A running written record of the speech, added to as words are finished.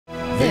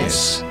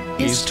This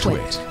is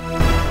TWiT.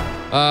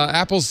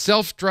 Apple's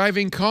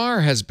self-driving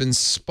car has been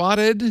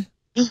spotted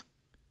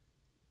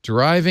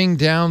driving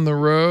down the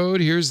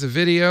road. Here's the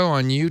video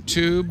on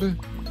YouTube.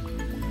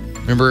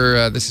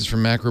 Remember, this is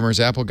from Mac Rumors.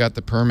 Apple got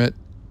the permit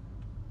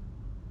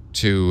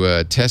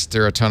to test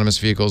their autonomous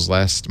vehicles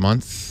last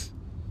month.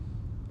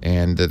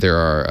 And there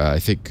are, I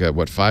think,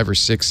 5 or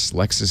 6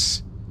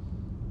 Lexus.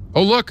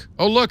 Oh, look.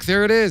 Oh, look.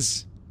 There it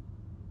is.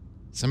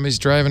 Somebody's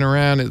driving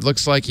around. It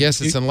looks like,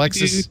 yes, it's a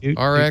Lexus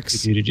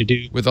RX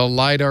with a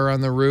LiDAR on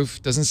the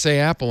roof. Doesn't say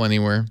Apple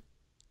anywhere.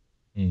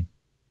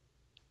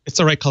 It's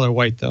the right color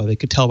white, though. They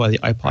could tell by the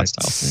iPod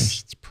style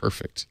finish. It's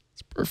perfect.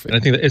 It's perfect. And I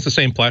think that it's the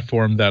same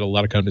platform that a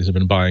lot of companies have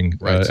been buying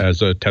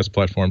as test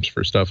platforms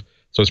for stuff.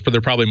 So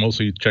they're probably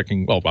mostly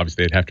checking. Well,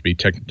 obviously, they'd have to be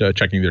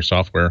checking their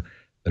software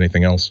than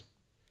anything else.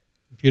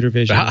 Computer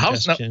vision. How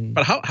is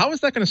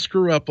that going to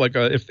screw up? Like,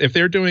 if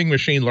they're doing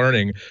machine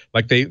learning,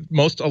 like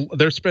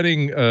they're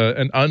spending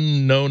an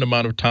unknown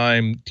amount of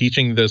time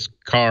teaching this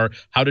car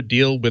how to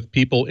deal with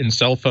people in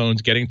cell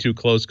phones getting too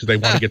close because they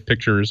want to get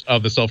pictures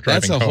of the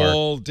self-driving car. That's a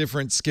whole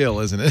different skill,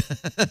 isn't it?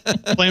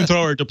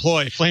 Flamethrower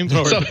deploy.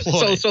 Flamethrower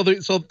deploy.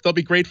 So they'll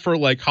be great for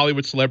like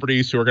Hollywood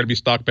celebrities who are going to be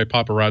stalked by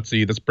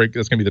paparazzi. That's going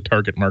to be the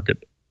target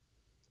market.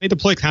 They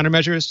deploy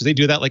countermeasures. Do they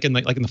do that like in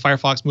the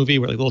Firefox movie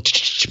where like little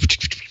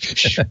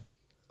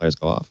flares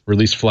go off?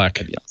 Release flak.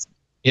 That'd be awesome.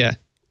 Yeah.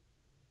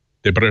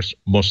 De bres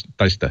most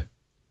taista.